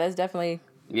 Because, That's definitely.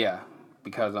 Yeah,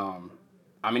 because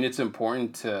I mean it's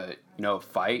important to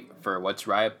fight for what's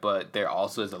right, but there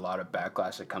also is a lot of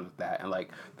backlash that comes with that. And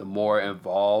like the more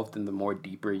involved and the more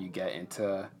deeper you get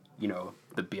into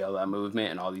the BLM movement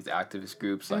and all these activist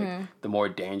groups, like the more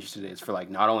dangerous it is for like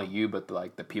not only you but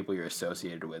the people you're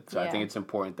associated with. So I think it's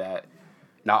important that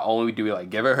not only do we like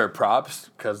give her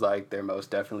props because like they're most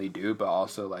definitely do, but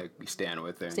also like we stand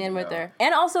with her.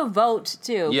 And also vote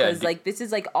too, because Yeah, like this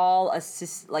is like all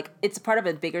like it's part of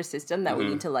a bigger system that we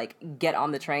need to like get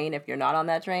on the train if you're not on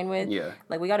that train with. Yeah.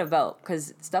 Like we got to vote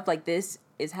because stuff like this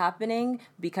is happening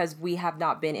because we have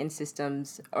not been in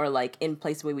systems or like in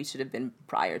places where we should have been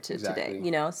prior to today.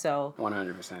 So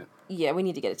 100%. Yeah, we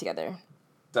need to get it together.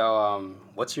 So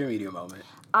what's your media moment?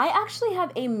 I actually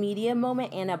have a media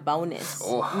moment and a bonus.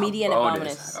 Media and a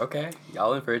bonus. Okay,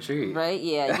 y'all in for a treat. Right?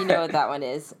 Yeah, you know what that one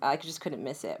is. I just couldn't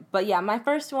miss it. But yeah, my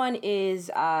first one is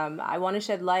I want to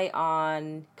shed light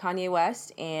on Kanye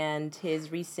West and his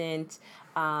recent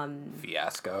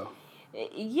fiasco.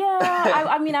 Yeah,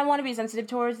 I mean, I want to be sensitive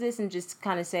towards this and just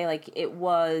kind of say like it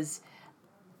was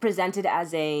presented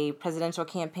as a presidential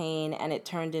campaign and it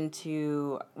turned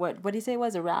into what did he say it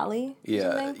was, a rally?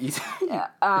 Yeah.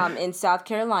 In South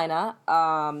Carolina,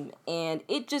 and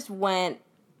it just went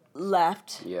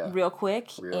left real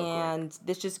quick.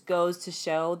 This just goes to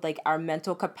show like our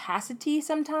mental capacity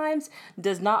sometimes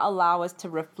does not allow us to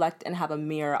reflect and have a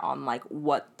mirror on like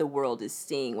what the world is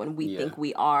seeing when we think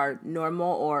we are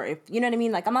normal, or if you know what I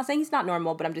mean. Like I'm not saying he's not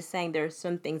normal, but I'm just saying there's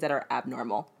some things that are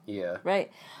abnormal. Yeah.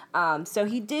 Right. So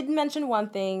he did mention one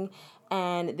thing,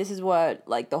 and this is what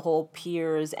like the whole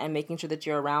peers and making sure that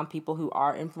you're around people who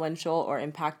are influential or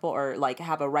impactful or like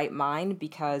have a right mind,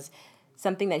 because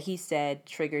something that he said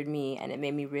triggered me, and it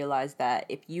made me realize that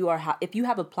if you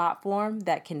have a platform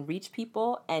that can reach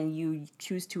people and you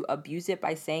choose to abuse it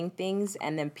by saying things,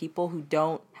 and then people who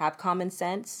don't have common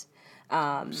sense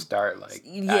start like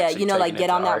like get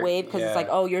on that wave because it's like,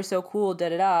 oh, you're so cool,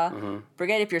 Mm-hmm.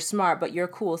 Forget if you're smart, but you're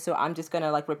cool, so I'm just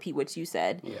gonna like repeat what you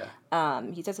said. He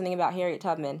said something about Harriet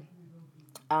Tubman.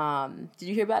 Did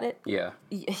you hear about it? Yeah.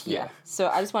 So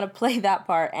I just want to play that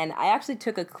part, and I actually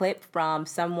took a clip from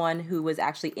someone who was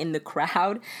actually in the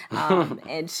crowd,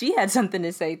 and she had something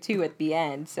to say too at the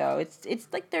end. So it's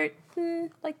like 10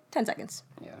 seconds.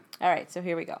 Yeah. All right, so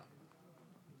here we go.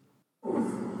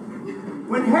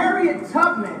 When Harriet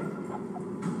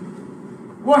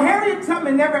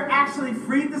Tubman never actually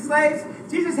freed the slaves.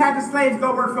 She just had the slaves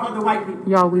go work for other white people.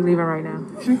 Y'all, we leaving right now.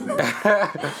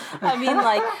 I mean,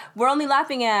 like, we're only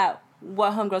laughing at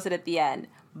what Homegirl said at the end.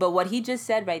 But what he just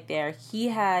said right there, he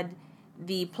had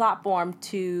the platform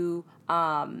to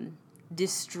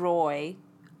destroy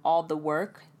all the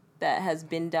work that has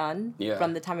been done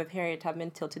from the time of Harriet Tubman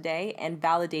till today, and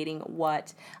validating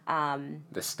what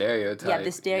the stereotypes. Yeah,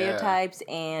 the stereotypes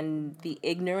and the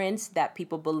ignorance that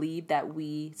people believe that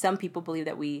some people believe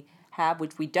that we have,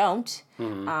 which we don't.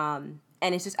 Mm-hmm.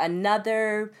 And it's just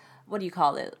another, what do you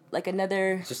call it? Like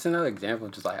another... It's just another example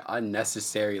of just like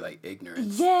unnecessary like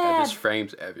ignorance. Yeah. That just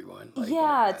frames everyone. Like,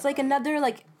 it's like another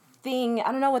like thing.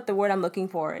 I don't know what the word I'm looking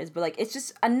for is, but like it's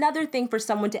just another thing for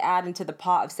someone to add into the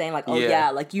pot of saying like, oh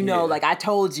like I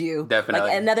told you. Definitely.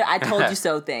 Like another I told you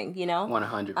so thing,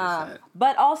 100%.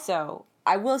 But also,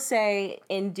 I will say,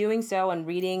 in doing so and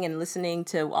reading and listening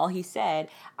to all he said,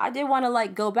 I did want to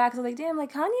like go back and like, damn,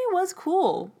 like Kanye was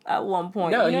cool at one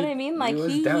point. No, you know what I mean? Like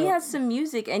he has some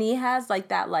music, and he has like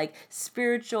that like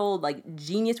spiritual like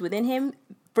genius within him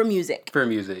for music. For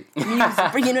music. You know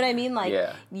what I mean? Like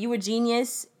you a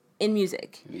genius in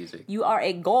music. You are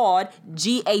a god,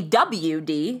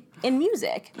 GAWD, in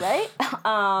music, right?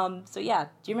 So yeah,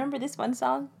 do you remember this one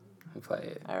song? Play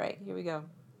it. All right, here we go.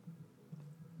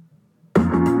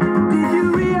 Did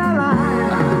you realize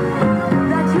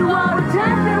that you are a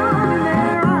champion?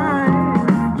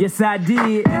 Yes, I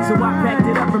did. So I packed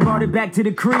it up and brought it back to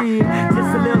the crib.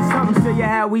 Just a little something, show you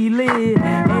how we live.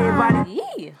 Everybody.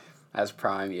 Yeah. That's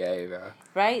prime, bro.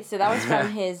 Right? So that was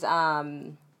from his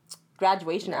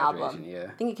graduation album. Yeah.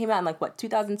 I think it came out in like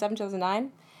 2007,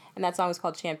 2009, and that song was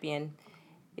called Champion.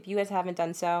 If you guys haven't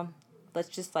done so, let's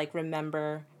just like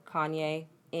remember Kanye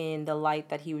in the light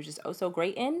that he was just so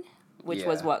great in. which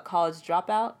was Yeah. what, college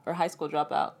dropout or high school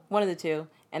dropout, one of the two,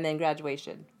 and then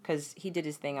graduation, because he did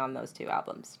his thing on those two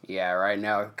albums. Yeah, right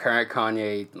now, current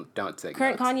Kanye, don't take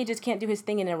Current notes. Kanye just can't do his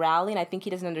thing in a rally, and I think he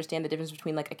doesn't understand the difference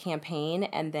between like a campaign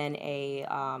and then a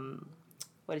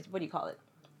what do you call it?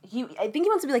 I think he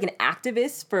wants to be like an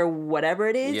activist for whatever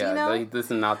it is, Yeah, you know. this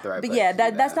is not the right But place yeah,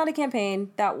 to do that's not a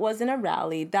campaign. That wasn't a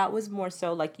rally. That was more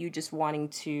so like you just wanting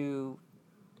to.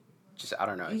 Just, I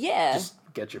don't know. Yeah. Just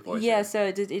get your voice Yeah, in. so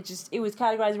it was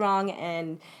categorized wrong,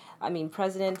 and I mean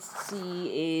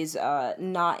presidency is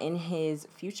not in his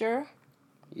future.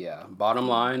 Yeah, bottom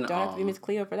line. Don't have to be Miss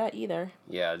Cleo for that either.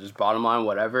 Yeah, just bottom line,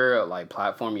 whatever like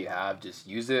platform you have, just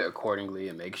use it accordingly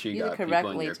and make sure you Use it got people in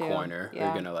correctly, your too. corner. Yeah.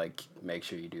 They're gonna like make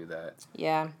sure you do that.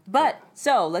 Yeah. But,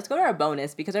 so, let's go to our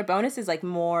bonus, because our bonus is, like,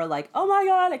 more like, oh my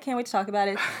god, I can't wait to talk about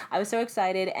it. I was so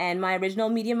excited, and my original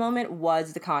media moment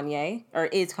was the Kanye, or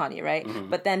is Kanye, right? Mm-hmm.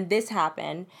 But then this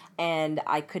happened, and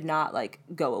I could not, like,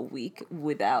 go a week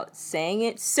without saying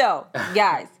it. So,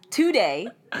 guys, today,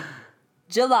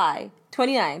 July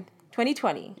 29th,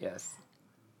 2020, Yes.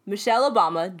 Michelle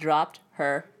Obama dropped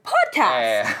her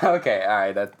podcast. Hey, okay, all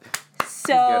right. That.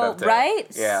 So, up there. right?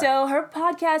 Yeah. So her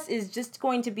podcast is just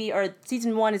going to be, or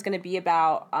season 1 is going to be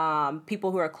about people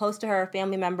who are close to her,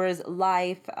 family members,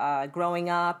 life, growing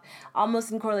up,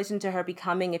 almost in correlation to her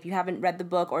becoming. If you haven't read the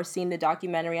book or seen the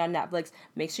documentary on Netflix,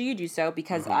 make sure you do so,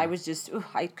 because I was just,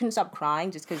 I couldn't stop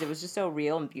crying just because it was just so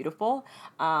real and beautiful.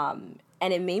 And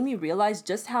it made me realize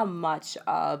just how much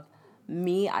of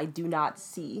me I do not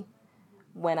see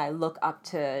when I look up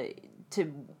to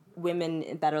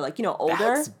women that are, like, you know, older.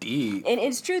 That's deep. And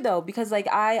it's true, though, because, like,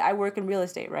 I work in real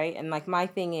estate, right? And, like, my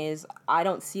thing is I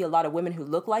don't see a lot of women who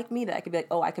look like me that I could be like,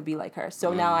 oh, I could be like her.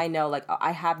 So now I know, like,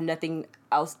 I have nothing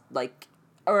else, like,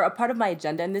 or a part of my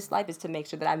agenda in this life is to make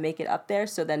sure that I make it up there,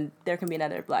 so then there can be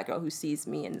another black girl who sees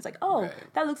me and is like, oh, Right.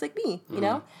 that looks like me, you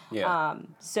know? Yeah.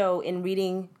 So in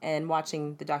reading and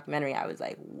watching the documentary, I was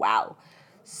like, wow.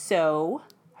 So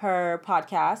her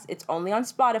podcast, it's only on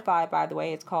Spotify, by the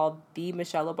way. It's called The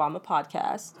Michelle Obama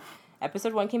Podcast.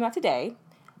 Episode 1 came out today.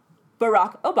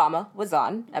 Barack Obama was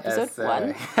on episode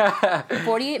Yes, 1.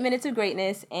 48 minutes of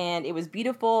greatness, and it was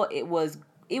beautiful. It was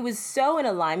so in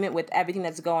alignment with everything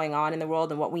that's going on in the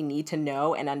world and what we need to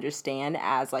know and understand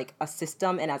as, like, a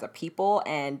system and as a people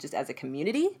and just as a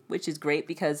community, which is great,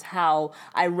 because how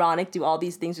ironic do all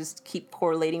these things just keep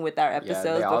correlating with our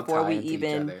episodes they all before tie we into each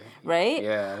even, other. right?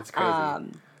 Yeah, it's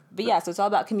crazy. But yeah, so it's all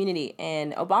about community.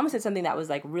 And Obama said something that was,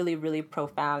 like, really, really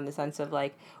profound in the sense of,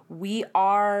 like, we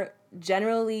are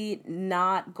generally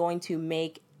not going to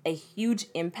make a huge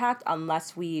impact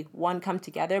unless we, one, come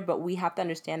together, but we have to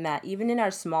understand that even in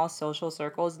our small social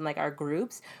circles and, like, our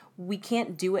groups, we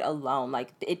can't do it alone. Like,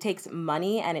 it takes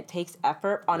money and it takes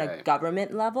effort on a Right.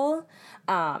 government level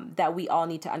that we all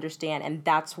need to understand. And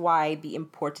that's why the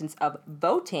importance of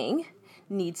voting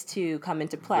needs to come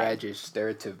into play.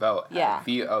 Register to vote Yeah. at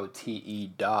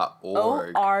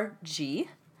vote.org. ORG.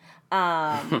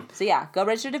 So yeah, go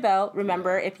register to vote.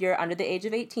 Remember, if you're under the age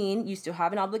of 18, you still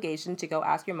have an obligation to go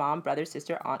ask your mom, brother,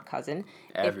 sister, aunt, cousin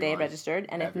if they Everyone. registered.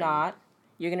 And if Everyone. not,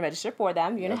 you're going to register for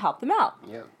them. You're going Yep. to help them out.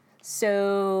 Yep.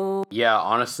 So Yeah,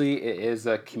 honestly, it is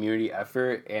a community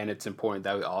effort, and it's important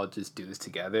that we all just do this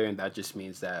together, and that just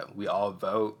means that we all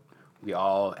vote, we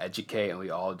all educate, and we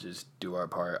all just do our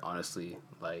part, honestly.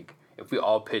 Like, if we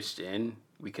all pitched in,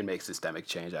 we can make systemic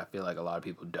change. I feel like a lot of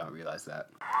people don't realize that.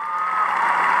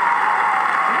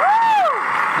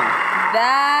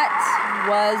 that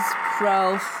was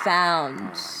profound. Oh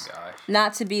my gosh.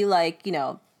 Not to be, like, you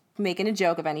know, making a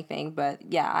joke of anything, but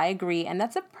yeah, I agree. And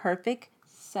that's a perfect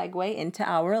segue into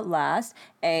our last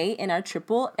A in our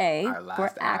triple A Our last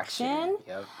for action.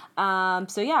 Yep.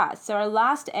 So our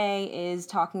last A is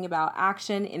talking about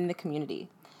action in the community.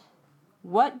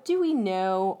 What do we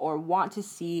know or want to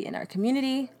see in our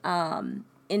community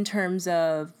in terms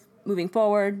of moving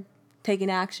forward,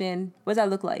 taking action? What does that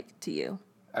look like to you?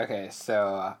 Okay,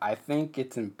 so I think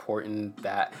it's important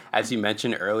that, as you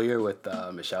mentioned earlier with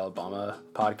the Michelle Obama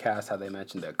podcast, how they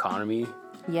mentioned the economy.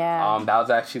 Yeah. That was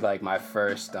actually like my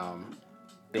first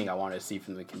thing I wanted to see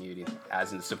from the community,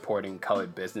 as in supporting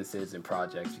colored businesses and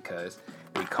projects, because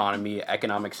the economy,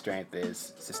 economic strength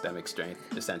is systemic strength,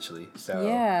 essentially. So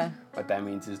Yeah. what that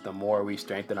means is the more we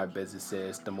strengthen our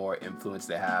businesses, the more influence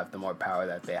they have, the more power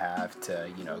that they have to,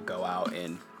 you know, go out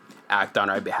and act on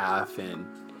our behalf and,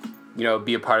 you know,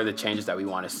 be a part of the changes that we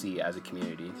want to see as a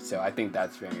community. So I think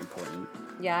that's very important.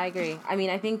 Yeah, I agree. I mean,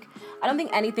 I don't think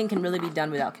anything can really be done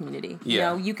without community. You Yeah.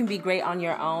 know, you can be great on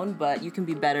your own, but you can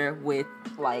be better with,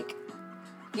 like,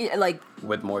 like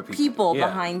with more people Yeah,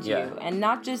 behind you, yeah. and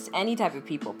not just any type of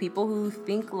people who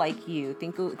think like you,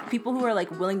 people who are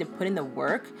like willing to put in the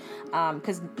work,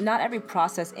 because not every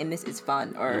process in this is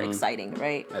fun or exciting,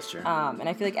 right? That's true. And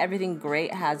I feel like everything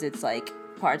great has its like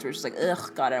parts where it's just like,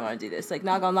 ugh, God, I don't want to do this. Like,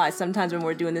 not gonna lie, sometimes when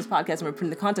we're doing this podcast and we're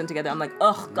putting the content together, I'm like,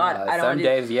 ugh, God, I don't some want to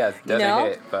days, yes, you doesn't know?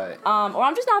 hit, but or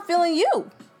I'm just not feeling you,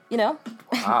 you know?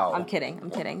 wow. I'm kidding.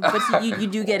 But you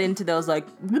do get into those like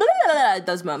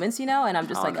those moments, you know, and I'm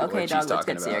just I don't like, know okay, what dog, she's let's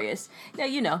talking get about. serious. Yeah,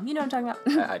 you know what I'm talking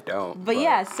about. I don't. But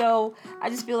yeah, so I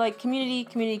just feel like community,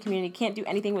 can't do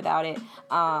anything without it.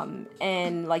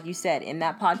 And like you said, in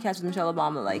that podcast with Michelle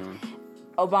Obama, like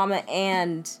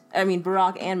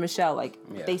Barack and Michelle, like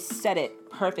they said it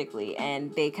perfectly,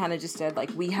 and they kind of just said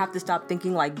like, we have to stop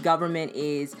thinking like government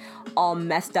is all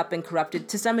messed up and corrupted.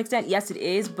 To some extent, yes, it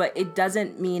is, but it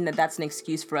doesn't mean that that's an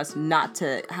excuse for us not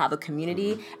to have a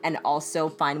community and also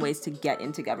find ways to get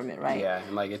into government, right? Yeah,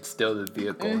 and like it's still the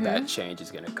vehicle that change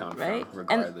is going to come Right. from,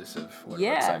 regardless of what it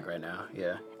looks like right now.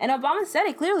 Yeah. And Obama said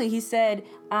it clearly. He said,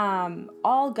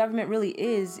 all government really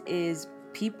is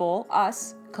people,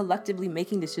 us, collectively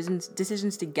making decisions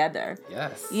together.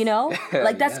 Yes. You know?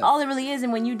 Like, that's Yes. all it really is.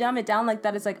 And when you dumb it down like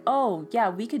that, it's like, oh, yeah,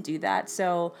 we could do that.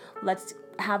 So let's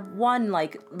have one,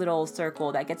 like, little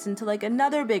circle that gets into, like,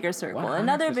 another bigger circle, 100%.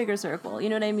 another bigger circle. You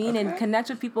know what I mean? And connect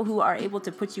with people who are able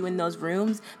to put you in those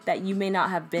rooms that you may not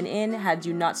have been in had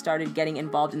you not started getting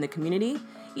involved in the community,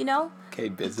 you know? Okay,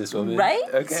 businesswoman. Right?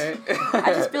 Okay.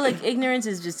 I just feel like ignorance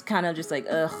is just kind of just like,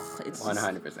 ugh. It's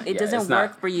 100%. It Yeah, doesn't it's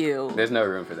work not- for you. There's no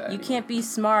room for that. You anymore. can't be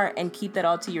smart and keep that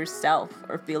all to yourself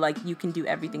or feel like you can do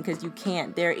everything, because you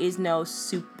can't. There is no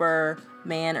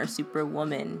Superman or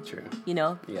Superwoman. True. You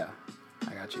know? Yeah,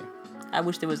 I got you. I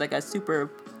wish there was like a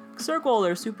super circle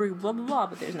or super blah, blah, blah,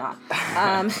 but there's not.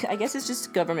 I guess it's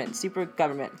just government, super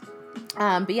government.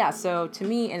 But yeah, so to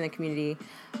me in the community,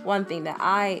 one thing that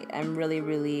I am really,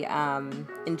 really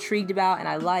intrigued about and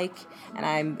I like, and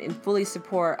I'm in fully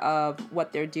support of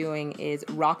what they're doing, is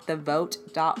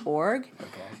rockthevote.org.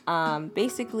 Okay.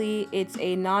 Basically, it's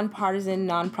a nonpartisan,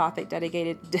 nonprofit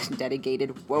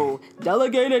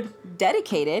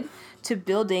dedicated to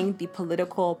building the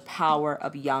political power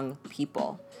of young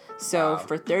people. So Wow.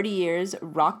 for 30 years,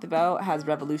 Rock the Vote has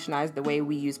revolutionized the way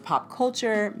we use pop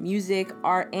culture, music,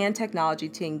 art, and technology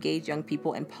to engage young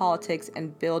people in politics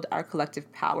and build our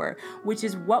collective power, which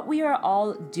is what we are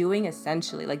all doing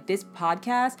essentially. Like this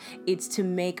podcast, it's to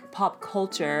make pop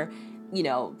culture, you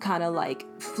know, kind of like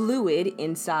fluid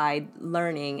inside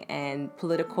learning and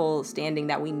political standing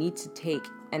that we need to take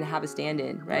and have a stand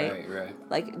in, right? Right.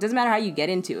 Like, it doesn't matter how you get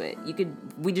into it.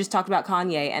 We just talked about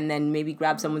Kanye and then maybe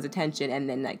grab someone's attention and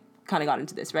then like kind of got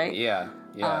into this, right? Yeah.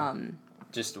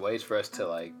 Just ways for us to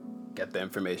like get the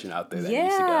information out there that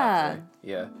needs to get out there.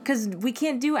 Yeah. Because we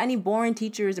can't do any boring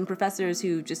teachers and professors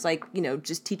who just like, you know,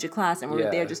 just teach a class and we're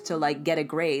there just to like get a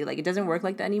grade. Like, it doesn't work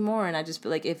like that anymore. And I just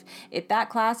feel like if that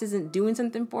class isn't doing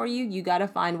something for you, you got to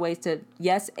find ways to,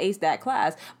 yes, ace that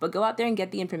class, but go out there and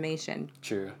get the information.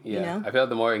 True. Yeah. You know? I feel like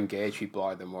the more engaged people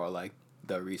are, the more like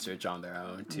the research on their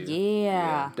own too.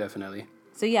 Yeah. Definitely.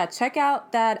 So yeah, check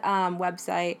out that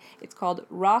website. It's called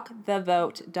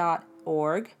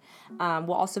rockthevote.org.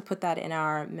 We'll also put that in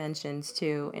our mentions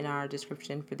too, in our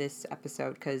description for this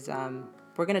episode, because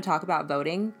we're going to talk about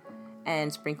voting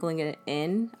and sprinkling it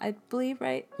in, I believe,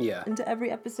 right? Yeah. Into every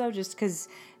episode, just because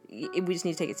we just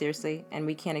need to take it seriously and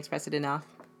we can't express it enough.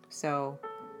 So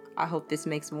I hope this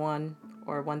makes 1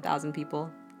 or 1,000 people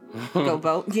go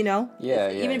vote, you know? Yeah.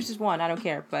 Even if it's just 1, I don't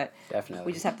care, but Definitely.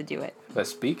 we just have to do it. But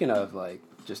speaking of like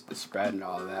just the spread and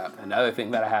all of that, another thing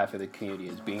that I have for the community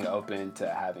is being open to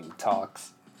having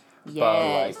talks. Yes.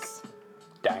 But like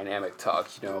dynamic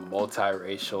talks, you know,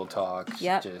 multiracial talks,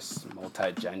 Yep. just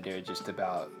multigender, just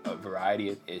about a variety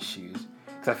of issues.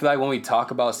 Because I feel like when we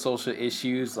talk about social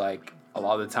issues, like a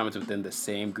lot of the time it's within the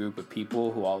same group of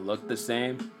people who all look the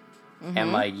same. Mm-hmm.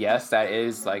 And like, yes, that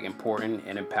is like important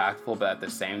and impactful, but at the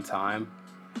same time,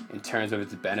 in terms of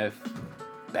its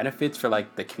benefits for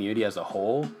like the community as a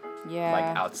whole, Yeah. like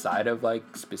outside of like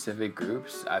specific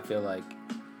groups, I feel like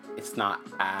it's not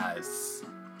as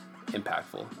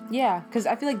impactful. Yeah, because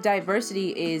I feel like diversity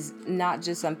is not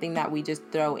just something that we just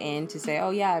throw in to say,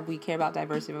 oh yeah, we care about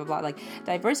diversity, blah, blah, blah. Like,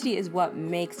 diversity is what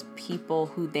makes people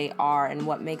who they are and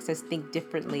what makes us think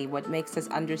differently, what makes us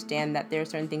understand that there are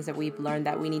certain things that we've learned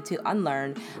that we need to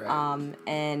unlearn. Right.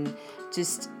 And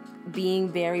just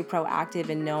being very proactive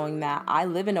and knowing that I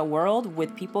live in a world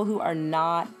with people who are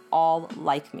not all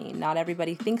like me. Not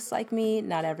everybody thinks like me.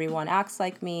 Not everyone acts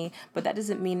like me. But that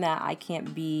doesn't mean that I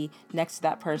can't be next to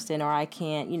that person or I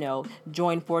can't,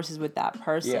 join forces with that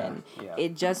person. Yeah.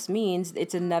 It just means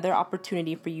it's another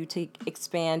opportunity for you to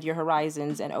expand your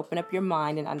horizons and open up your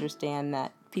mind and understand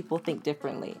that people think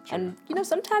differently. True. And,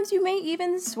 sometimes you may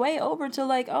even sway over to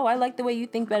like, oh, I like the way you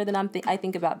think better than I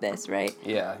think about this, right?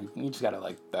 Yeah, you just gotta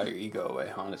like throw your ego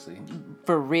away, honestly.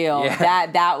 For real. Yeah.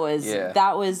 That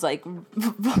was like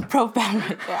profound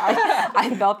right there.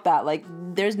 I felt that. Like,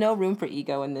 there's no room for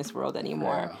ego in this world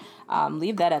anymore. Yeah.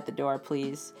 Leave that at the door,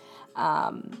 please.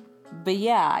 But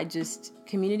yeah,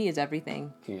 community is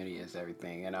everything. Community is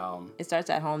everything, and It starts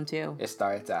at home too. it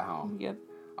starts at home. Yep.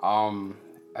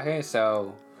 Okay,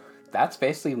 so that's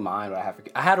basically mine. What I have.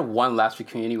 I had one last for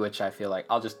community, which I feel like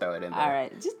I'll just throw it in there. All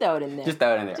right, just throw it in there. Just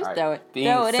throw it in there. Just All throw right. it. Being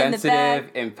Throw it in the sensitive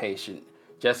bag. and patient.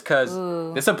 Just because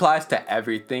this applies to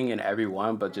everything and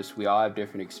everyone, but just we all have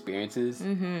different experiences.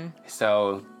 Mm-hmm.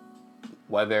 So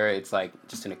whether it's like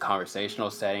just in a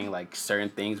conversational setting, like certain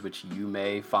things which you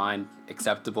may find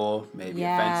acceptable, may be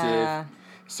offensive.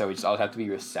 So we just always have to be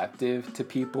receptive to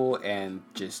people and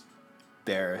just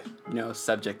their,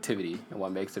 subjectivity and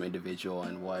what makes them individual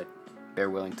and what they're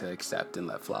willing to accept and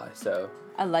let fly. So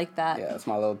I like that. yeah, that's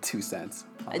my little 2 cents.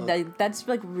 That's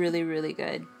like really, really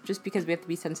good. Just because we have to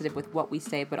be sensitive with what we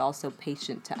say, but also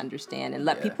patient to understand and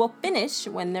let people finish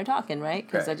when they're talking, right?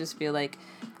 Because I just feel like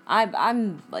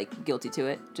I'm like guilty to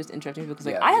it, just interrupting people because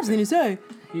like I have something to say,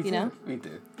 Me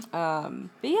too.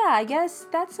 But yeah, I guess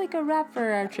that's like a wrap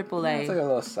for our AAA. It's like a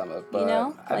little sum up, but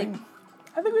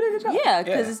I think we did a good job. Yeah,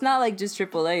 because it's not like just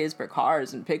AAA is for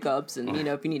cars and pickups and,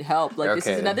 if you need help. Like, this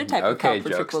is another type of help for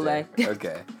AAA.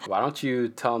 Okay. Why don't you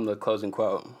tell them the closing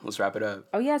quote? Let's wrap it up.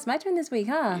 Oh, yeah, it's my turn this week,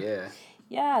 huh? Yeah.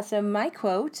 Yeah, so my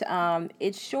quote,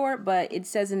 it's short, but it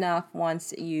says enough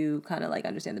once you kind of like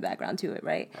understand the background to it,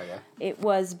 right? Okay. It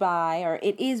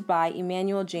is by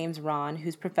Emmanuel James Ron,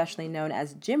 who's professionally known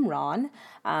as Jim Ron.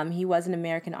 He was an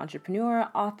American entrepreneur,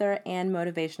 author, and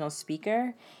motivational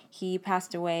speaker. He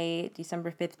passed away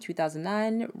December 5th,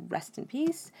 2009. Rest in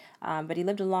peace. But he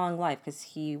lived a long life because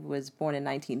he was born in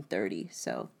 1930.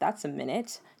 So that's a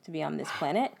minute to be on this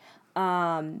planet.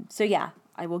 So yeah,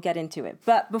 I will get into it.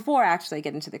 But before I actually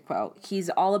get into the quote, he's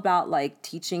all about like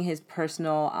teaching his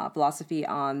personal philosophy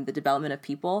on the development of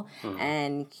people.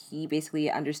 And he basically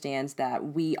understands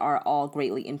that we are all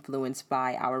greatly influenced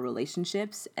by our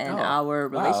relationships and our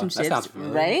relationships,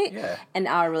 right? Yeah. And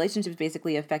our relationships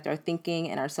basically affect our thinking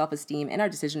and our self-esteem and our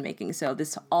decision making. So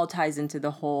this all ties into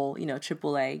the whole,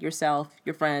 AAA, yourself,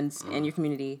 your friends, and your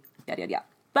community, yada, yada, yada.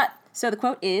 But so the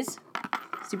quote is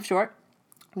super short.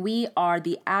 We are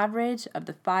the average of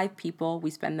the 5 people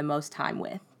we spend the most time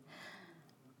with.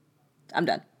 I'm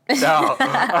done. No.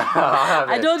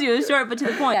 I told you it was short, but to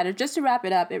the point. Yeah, just to wrap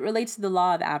it up, it relates to the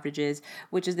law of averages,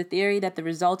 which is the theory that the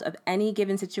result of any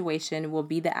given situation will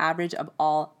be the average of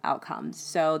all outcomes.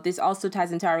 So this also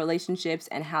ties into our relationships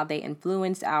and how they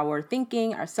influence our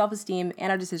thinking, our self-esteem, and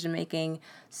our decision-making.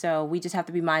 So we just have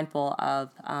to be mindful of,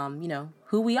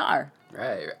 who we are.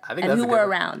 Right. I think and who we're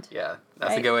around. Yeah,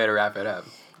 that's a good way to wrap it up.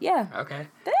 Yeah. Okay.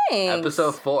 Thanks.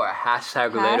 Episode 4,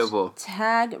 #relatable.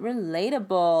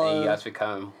 #relatable. Thank you guys for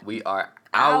coming. We are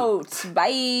out. Bye.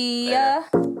 Later.